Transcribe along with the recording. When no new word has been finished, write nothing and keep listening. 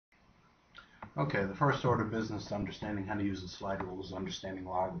Okay, the first order of business to understanding how to use the slide rule is understanding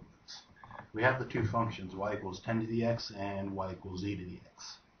logarithms. We have the two functions, y equals 10 to the x and y equals e to the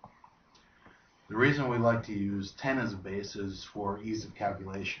x. The reason we like to use 10 as a base is for ease of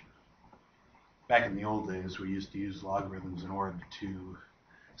calculation. Back in the old days, we used to use logarithms in order to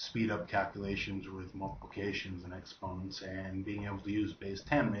speed up calculations with multiplications and exponents, and being able to use base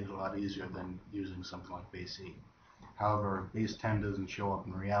 10 made it a lot easier than using something like base e. However, base 10 doesn't show up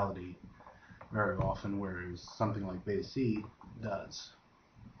in reality very often, whereas something like base e does.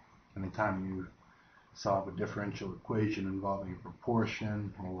 Anytime you solve a differential equation involving a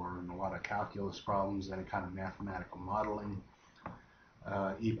proportion, or in a lot of calculus problems, any kind of mathematical modeling,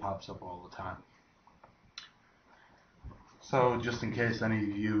 e pops up all the time. So just in case any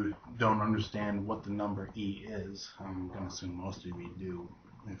of you don't understand what the number e is, I'm going to assume most of you do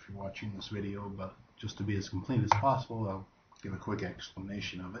if you're watching this video, but just to be as complete as possible, I'll give a quick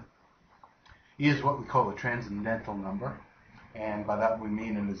explanation of it. E is what we call a transcendental number, and by that we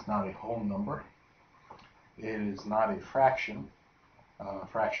mean it is not a whole number. It is not a fraction.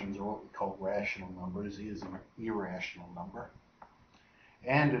 Fractions are what we call rational numbers. E is an irrational number.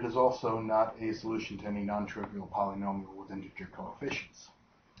 And it is also not a solution to any non-trivial polynomial with integer coefficients.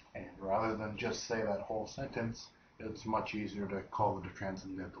 And rather than just say that whole sentence, it's much easier to call it a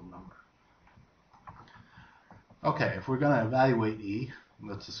transcendental number. Okay, if we're going to evaluate e,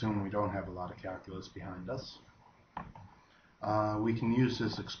 let's assume we don't have a lot of calculus behind us. We can use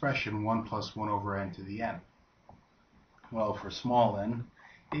this expression 1 plus 1 over n to the n. Well, for small n,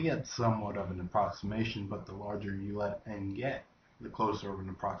 you get somewhat of an approximation, but the larger you let n get, the closer of an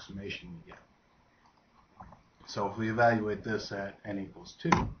approximation you get. So if we evaluate this at n equals 2,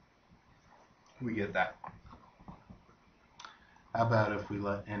 we get that. How about if we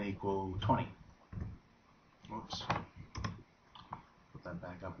let n equal 20? Whoops. Put that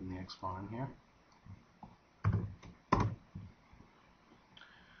back up in the exponent here.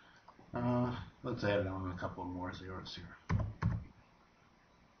 Let's add on a couple more zeros here.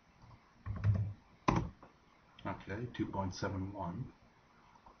 Okay, 2.71.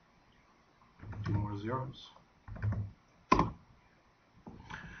 2 more zeros.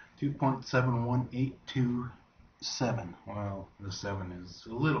 2.71827. Well, the 7 is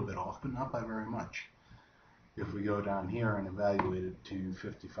a little bit off, but not by very much. If we go down here and evaluate it to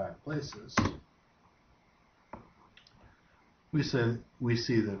 55 places, we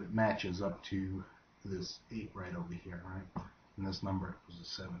see that it matches up to this 8 right over here, right? And this number was a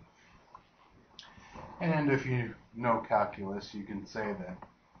 7. And if you know calculus, you can say that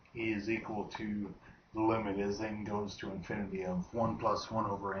e is equal to the limit as n goes to infinity of 1 plus 1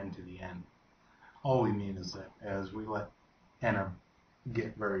 over n to the n. All we mean is that as we let n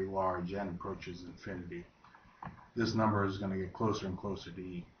get very large, n approaches infinity, this number is going to get closer and closer to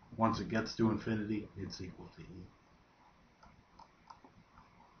e. Once it gets to infinity, it's equal to e.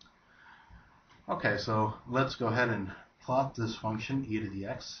 Okay, so let's go ahead and plot this function, e to the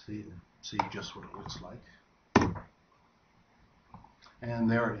x, see just what it looks like. And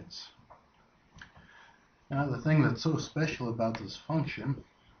there it is. Now the thing that's so special about this function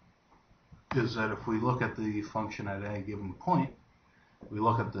is that if we look at the function at any given point, we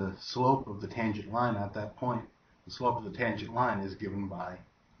look at the slope of the tangent line at that point. The slope of the tangent line is given by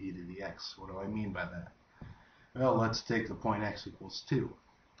e to the x. What do I mean by that? Well, let's take the point x equals 2.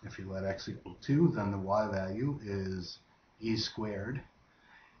 If you let x equal 2, then the y value is e squared.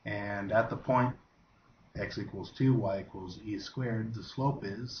 And at the point x equals 2, y equals e squared, the slope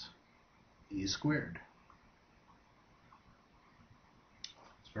is e squared.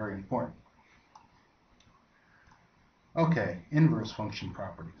 It's very important. Okay, inverse function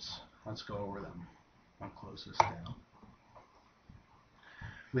properties. Let's go over them. I'll close this down.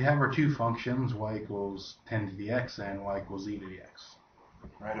 We have our two functions, y equals 10 to the x and y equals e to the x.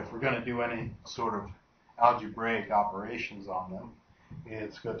 Right? If we're going to do any sort of algebraic operations on them,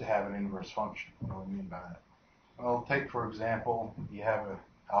 it's good to have an inverse function. What do I mean by that? Well, take for example, you have an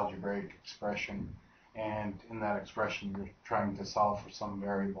algebraic expression, and in that expression you're trying to solve for some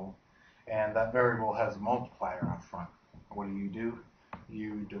variable, and that variable has a multiplier up front. What do?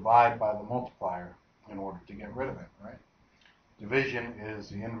 You divide by the multiplier in order to get rid of it, right? Division is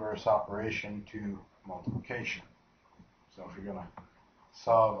the inverse operation to multiplication. So if you're going to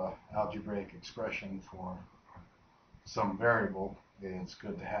solve an algebraic expression for some variable, it's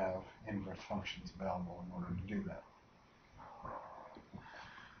good to have inverse functions available in order to do that.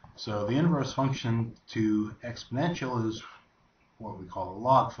 So the inverse function to exponential is what we call a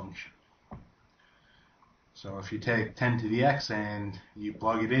log function. So if you take 10 to the x and you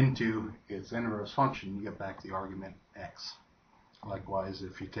plug it into its inverse function, you get back the argument x. Likewise,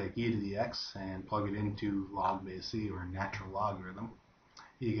 if you take e to the x and plug it into log base e, or natural logarithm,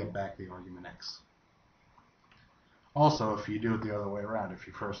 you get back the argument x. Also, if you do it the other way around, if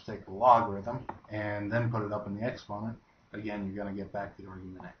you first take the logarithm and then put it up in the exponent, again, you're going to get back the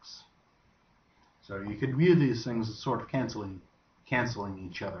argument x. So you could view these things as sort of canceling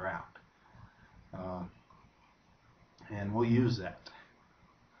each other out. And we'll use that.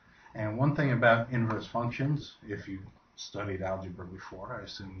 And one thing about inverse functions, if you've studied algebra before, I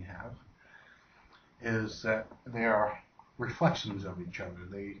assume you have, is that they are reflections of each other.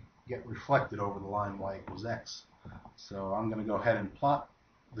 They get reflected over the line y equals x. So I'm going to go ahead and plot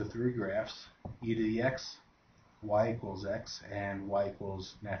the three graphs, e to the x, y equals x, and y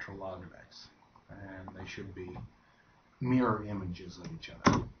equals natural log of x. And they should be mirror images of each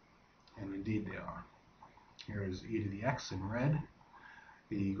other. And indeed they are. Here is e to the x in red.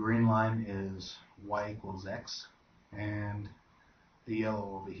 The green line is y equals x. And the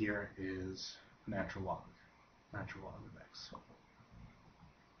yellow over here is natural log of x.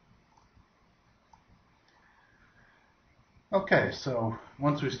 Okay, so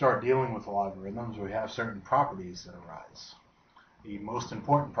once we start dealing with logarithms, we have certain properties that arise. The most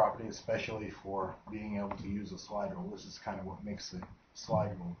important property, especially for being able to use a slide rule, this is kind of what makes the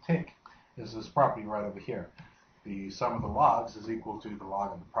slide rule tick, is this property right over here. The sum of the logs is equal to the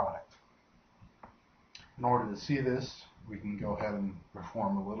log of the product. In order to see this, we can go ahead and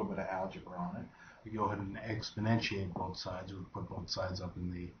perform a little bit of algebra on it. We go ahead and exponentiate both sides. We put both sides up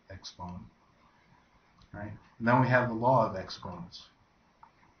in the exponent. Right? And then we have the law of exponents.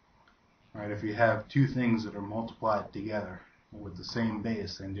 Right? If you have two things that are multiplied together with the same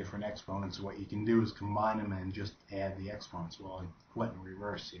base and different exponents, what you can do is combine them and just add the exponents. Well, I went in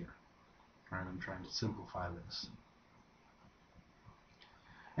reverse here. Right? I'm trying to simplify this.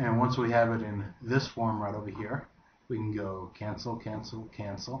 And once we have it in this form right over here, we can go cancel, cancel,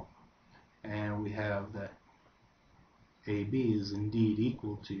 cancel. And we have that AB is indeed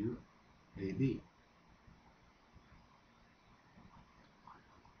equal to AB.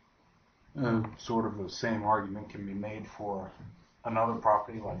 Sort of the same argument can be made for another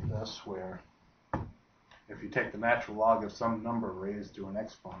property like this, where if you take the natural log of some number raised to an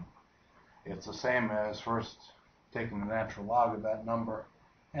exponent, it's the same as first taking the natural log of that number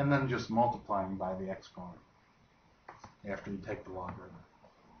and then just multiplying by the exponent after you take the logarithm.